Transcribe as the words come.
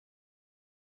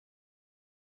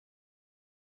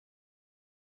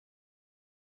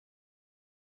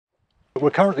We're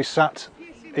currently sat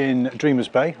in Dreamers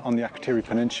Bay on the Akrotiri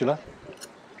Peninsula.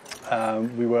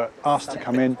 We were asked to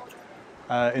come in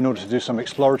order to do some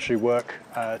exploratory work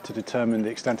to determine the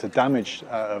extent of damage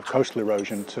of coastal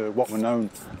erosion to what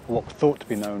were thought to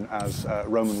be known as a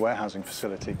Roman warehousing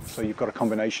facility. So you've got a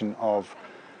combination of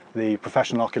the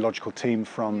professional archaeological team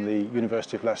from the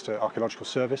University of Leicester Archaeological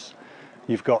Service.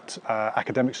 You've got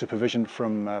academic supervision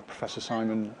from Professor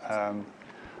Simon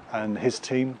and his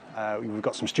team. We've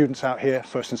got some students out here,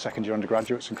 first and second year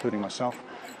undergraduates, including myself,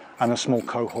 and a small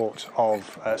cohort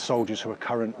of soldiers who are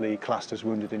currently classed as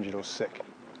wounded, injured or sick.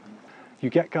 You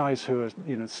get guys who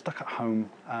are stuck at home,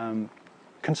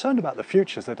 concerned about the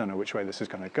futures. They don't know which way this is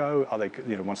going to go. Are they,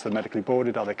 once they're medically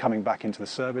boarded, are they coming back into the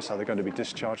service? Are they going to be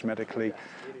discharged medically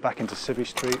back into Civvy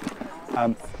Street?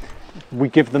 We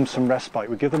give them some respite.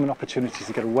 We give them an opportunity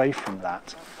to get away from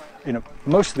that.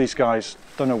 Most of these guys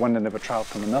don't know one end of a trail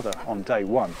from another on day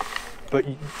one, but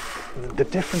the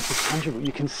difference is tangible.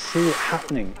 You can see it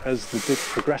happening as the dig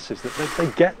progresses, that they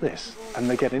get this and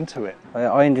they get into it.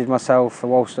 I injured myself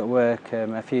whilst at work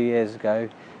a few years ago,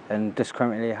 and just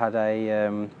currently had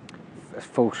a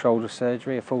full shoulder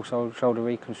surgery, a full shoulder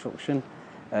reconstruction.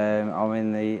 I'm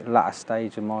in the latter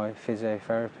stage of my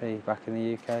physiotherapy back in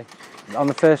the UK. On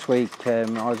the first week, I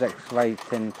was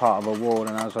excavating part of a wall,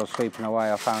 and as I was sweeping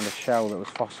away, I found a shell that was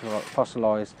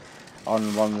fossilised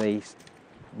on one of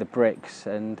the bricks,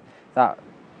 and that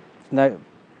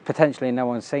potentially no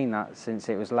one's seen that since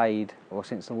it was laid or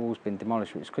since the wall's been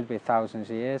demolished, which could be thousands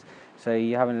of years. So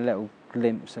you're having a little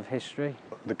glimpse of history.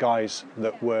 The guys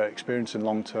that were experiencing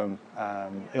long-term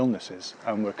illnesses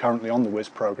and were currently on the WIS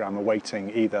programme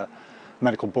awaiting either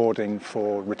medical boarding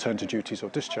for return to duties or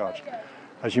discharge.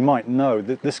 As you might know,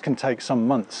 this can take some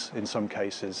months in some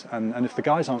cases, and if the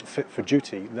guys aren't fit for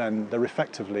duty, then they're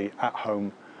effectively at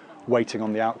home waiting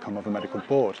on the outcome of a medical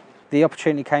board. The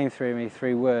opportunity came through me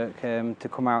through work to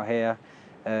come out here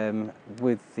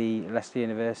with the Leicester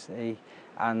University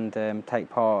and take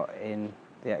part in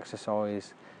the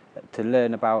exercise, to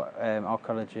learn about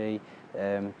archaeology,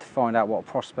 to find out what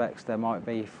prospects there might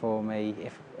be for me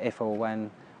if or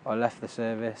when I left the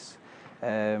service,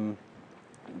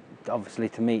 obviously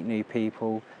to meet new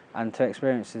people and to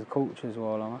experience the cultures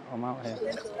while I'm out here.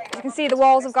 You can see the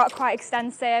walls have got quite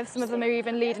extensive, some of them are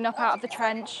even leading up out of the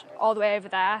trench all the way over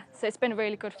there, so it's been a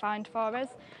really good find for us.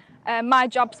 My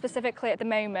job specifically at the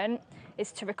moment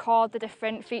is to record the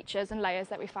different features and layers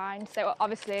that we find. So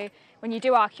obviously when you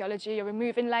do archaeology, you're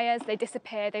removing layers, they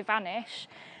disappear, they vanish,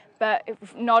 but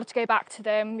in order to go back to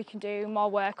them, we can do more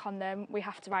work on them, we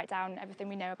have to write down everything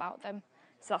we know about them.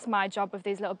 So that's my job with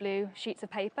these little blue sheets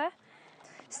of paper.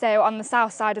 So on the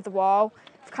south side of the wall,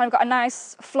 we've kind of got a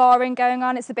nice flooring going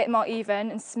on. It's a bit more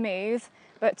even and smooth,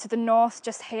 but to the north,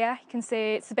 just here, you can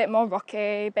see it's a bit more rocky,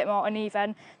 a bit more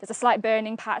uneven. There's a slight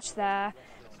burning patch there.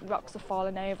 Rocks have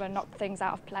fallen over and knocked things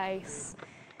out of place.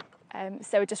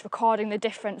 So we're just recording the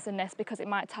difference in this because it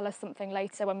might tell us something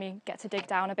later when we get to dig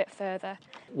down a bit further.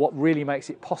 What really makes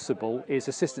it possible is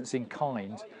assistance in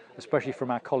kind, especially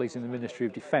from our colleagues in the Ministry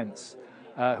of Defence,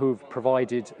 who've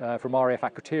provided from RAF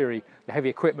Akrotiri the heavy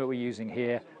equipment we're using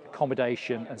here,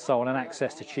 accommodation and so on, and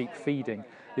access to cheap feeding.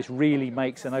 This really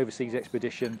makes an overseas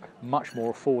expedition much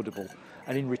more affordable.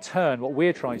 And in return, what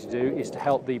we're trying to do is to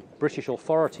help the British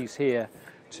authorities here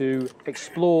to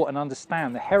explore and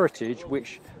understand the heritage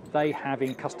which they have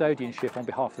in custodianship on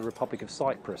behalf of the Republic of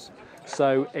Cyprus.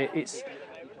 So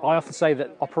I often say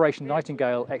that Operation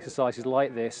Nightingale exercises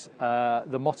like this,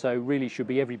 the motto really should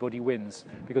be everybody wins,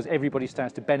 because everybody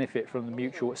stands to benefit from the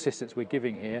mutual assistance we're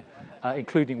giving here,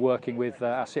 including working with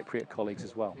our Cypriot colleagues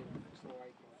as well.